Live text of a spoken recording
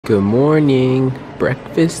Good morning,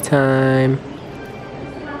 breakfast time.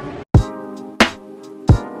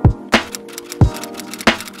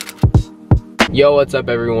 Yo, what's up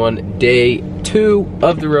everyone? Day 2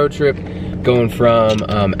 of the road trip, going from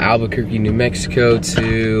Albuquerque, New Mexico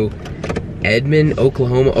to Edmond,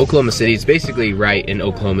 Oklahoma City. It's basically right in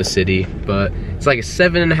Oklahoma City, but it's like a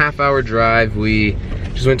 7.5 hour drive. We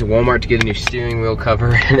just went to Walmart to get a new steering wheel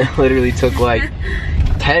cover, and it literally took like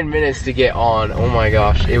 10 minutes to get on. Oh my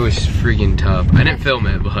gosh, it was freaking tough. I didn't film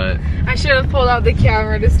it, but I should have pulled out the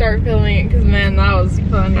camera to start filming it, because man, that was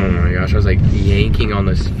funny. Oh my gosh, I was like yanking on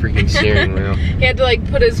this freaking steering wheel. He had to like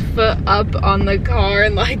put his foot up on the car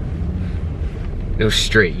and like... It was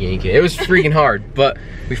straight yanking. It was freaking hard, but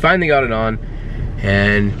we finally got it on.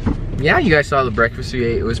 And yeah, you guys saw the breakfast we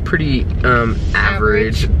ate. It was pretty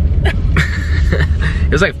average.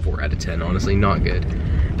 It was like 4 out of 10, honestly, not good.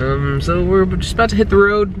 So we're just about to hit the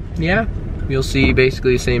road. Yeah, you'll see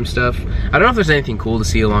basically the same stuff. I don't know if there's anything cool to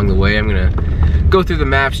see along the way. I'm gonna go through the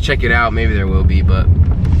maps, check it out. Maybe there will be, but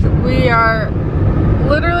we are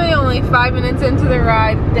literally only 5 minutes into the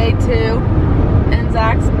ride, day 2, and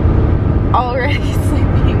Zach's already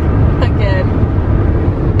sleeping again.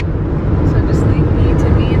 So just leave me to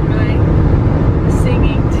me and my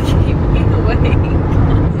singing to keep me awake.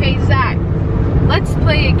 Hey Zach, let's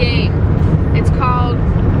play a game. It's called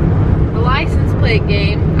the license plate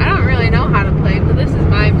game. I don't really know how to play, but this is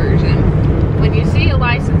my version. When you see a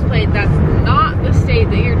license plate that's not the state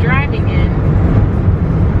that you're driving in,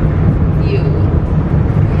 you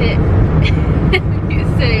hit and you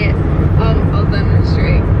say it. I'll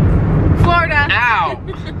demonstrate. Florida. Ow!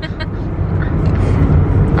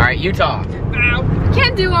 Alright, Utah. Ow.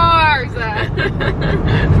 Can't do ours.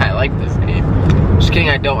 I like this game. Just kidding,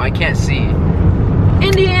 I can't see.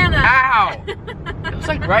 Indiana. Ow! It was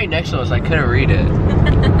like right next to us, I couldn't read it.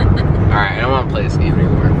 Alright, I don't want to play this game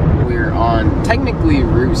anymore. We're on technically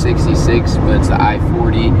Route 66, but it's the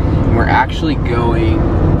I-40. And we're actually going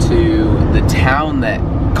to the town that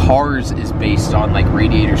Cars is based on, like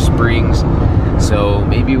Radiator Springs. So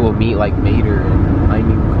maybe we'll meet like Mater and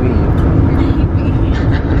Lightning McQueen.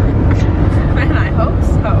 Man, I hope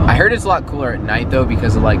so. I heard it's a lot cooler at night though,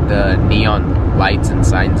 because of like the neon lights and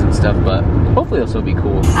signs and stuff, but hopefully it'll still be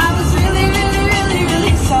cool. I was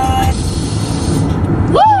really sad.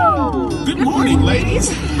 Woo! Good morning, ladies.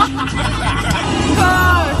 Cars.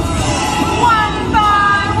 One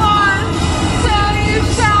by one, till you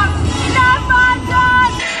stop, never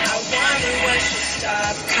done. I wonder when she'll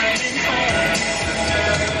stop coming home.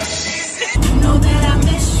 You know that I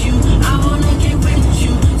miss you. I wanna get with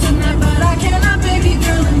you tonight, but I cannot, baby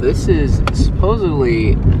girl. This is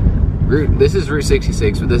supposedly this is Route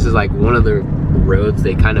 66, but this is like one of the roads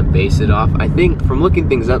they kind of base it off. I think from looking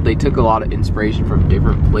things up, they took a lot of inspiration from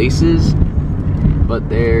different places, but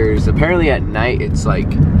there's apparently at night it's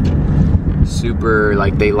like super,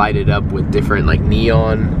 like they light it up with different like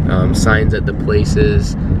neon signs at the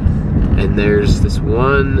places. And there's this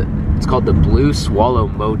one, it's called the Blue Swallow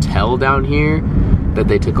Motel down here, that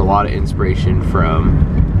they took a lot of inspiration from.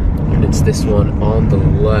 And it's this one on the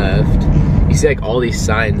left. You see like all these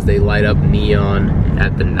signs, they light up neon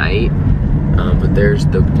at the night. But there's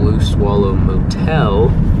the Blue Swallow Motel.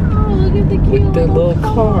 Oh, look at the cute with the little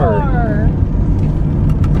car.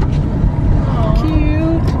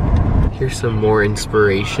 Cute. Here's some more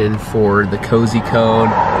inspiration for the cozy cone.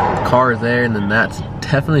 The car there, and then that's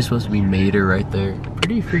definitely supposed to be Mater right there.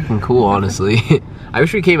 Pretty freaking cool, honestly. I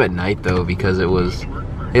wish we came at night though, because it was,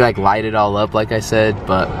 they like light it all up like I said,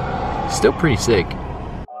 but still pretty sick.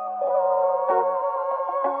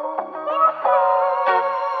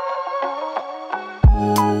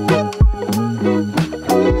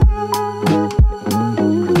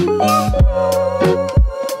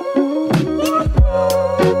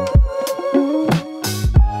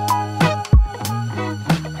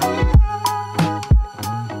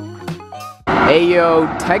 Hey yo,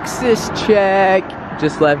 Texas check.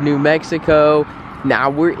 Just left New Mexico. Now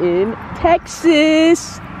we're in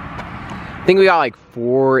Texas. I think we got like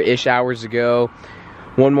 4-ish hours to go.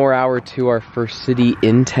 1 more hour to our first city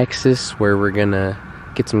in Texas, where we're gonna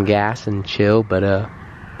get some gas and chill, but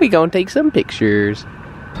we gonna take some pictures.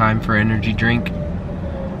 Time for energy drink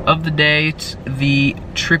of the day. It's the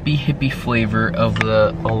trippy hippie flavor of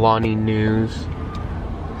the Alani News.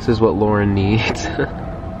 This is what Lauren needs.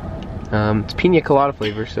 It's pina colada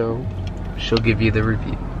flavor, so she'll give you the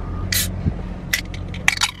review.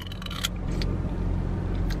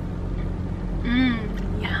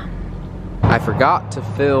 Yeah. I forgot to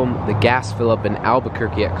film the gas fill up in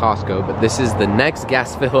Albuquerque at Costco, but this is the next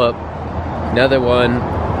gas fill up. Another one.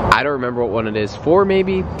 I don't remember what one it is. 4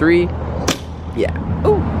 maybe? 3? Yeah.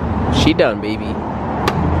 Oh, she done, baby.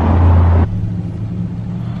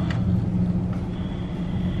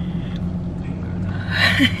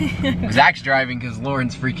 Zach's driving because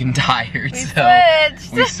Lauren's freaking tired. We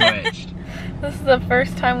switched. We switched. This is the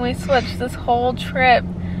first time we switched this whole trip.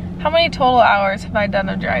 How many total hours have I done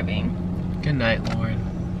of driving? Good night, Lauren.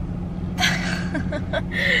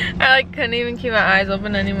 I like couldn't even keep my eyes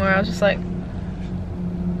open anymore. I was just like.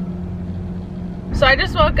 So I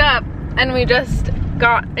just woke up and we just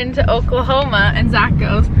got into Oklahoma and Zach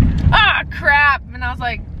goes, ah, crap. And I was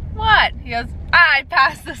like, what? He goes, I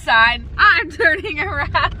passed the sign. I'm turning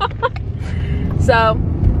around. So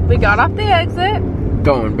we got off the exit.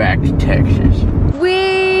 Going back to Texas.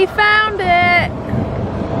 We found it.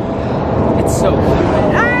 It's so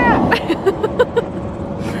good. Ah!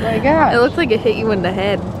 Oh my god. It looks like it hit you in the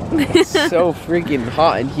head. It's so freaking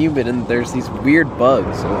hot and humid, and there's these weird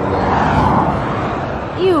bugs over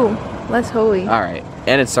there. Ew, less holy. Alright,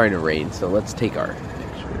 and it's starting to rain, so let's take our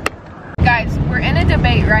picture. Guys, we're in a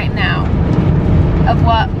debate right now of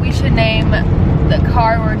what we should name the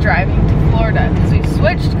car we're driving to Florida, because we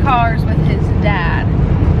switched cars with his dad.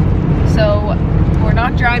 So we're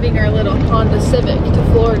not driving our little Honda Civic to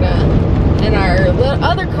Florida, and our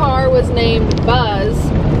other car was named Buzz.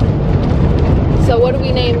 So what do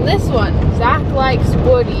we name this one? Zach likes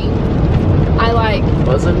Woody. I like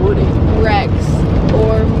Buzz and Woody. Rex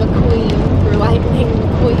or McQueen for Lightning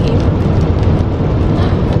McQueen.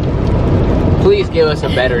 Please give us a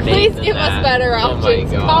better name. Please than give that. us better Oh my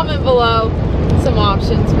options. God. Comment below some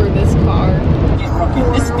options for this car.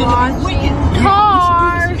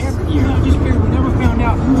 Cars!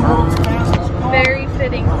 Very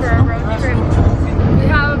fitting for a road trip. We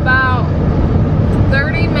have about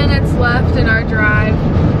 30 minutes left in our drive,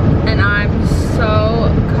 and I'm so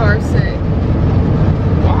car sick.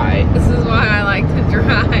 Why? This is why I like to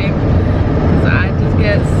drive, because I just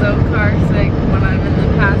get so car sick when I'm in the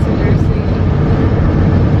passenger seat.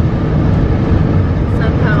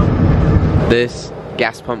 Somehow. This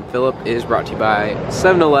gas pump fill-up is brought to you by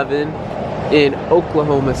 7-Eleven in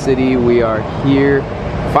Oklahoma City. We are here.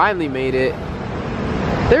 Finally made it.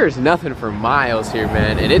 There's nothing for miles here,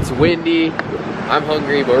 man, and it's windy. I'm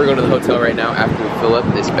hungry, but we're going to the hotel right now after we fill up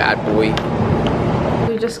this bad boy.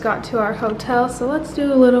 We just got to our hotel, so let's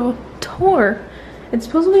do a little tour. It's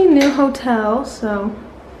supposed to be a new hotel, so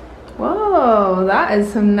whoa, that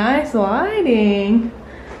is some nice lighting.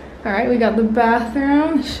 All right, we got the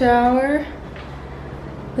bathroom, the shower,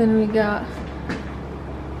 then we got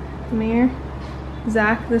the mirror,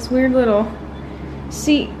 Zach, this weird little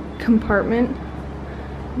seat compartment,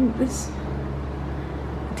 this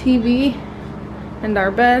TV, and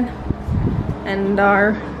our bed, and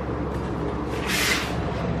our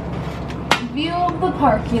view of the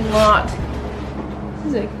parking lot. This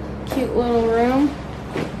is a cute little room.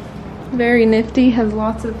 Very nifty, has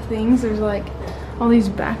lots of things. There's like all these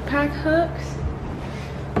backpack hooks.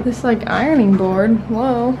 This like ironing board,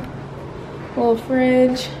 whoa. Little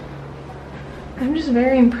fridge. I'm just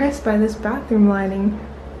very impressed by this bathroom lighting.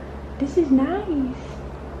 This is nice.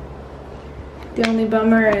 The only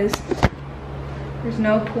bummer is there's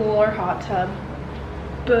no pool or hot tub.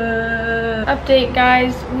 But update,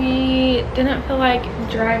 guys, we didn't feel like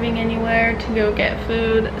driving anywhere to go get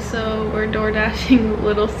food, so we're door dashing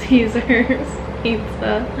Little Caesars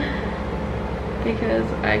pizza because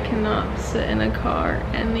I cannot sit in a car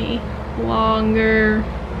any longer.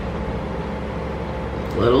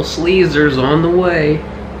 Little Sleezer's on the way.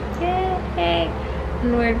 Yay!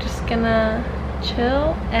 And we're just gonna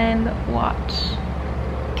chill and watch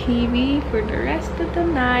TV for the rest of the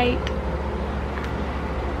night.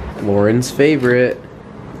 Lauren's favorite,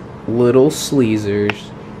 Little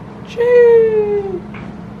Sleezers. Cheese.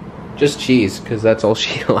 Just cheese, because that's all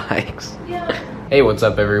she likes. Yeah. Hey, what's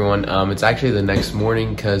up, everyone? It's actually the next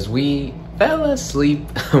morning because we fell asleep.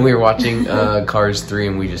 We were watching Cars 3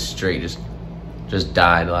 and we just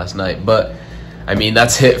died last night. But I mean,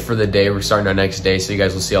 that's it for the day. We're starting our next day, so you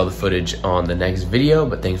guys will see all the footage on the next video.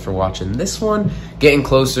 But thanks for watching this one. Getting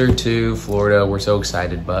closer to Florida. We're so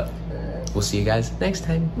excited, but we'll see you guys next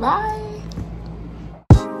time. Bye.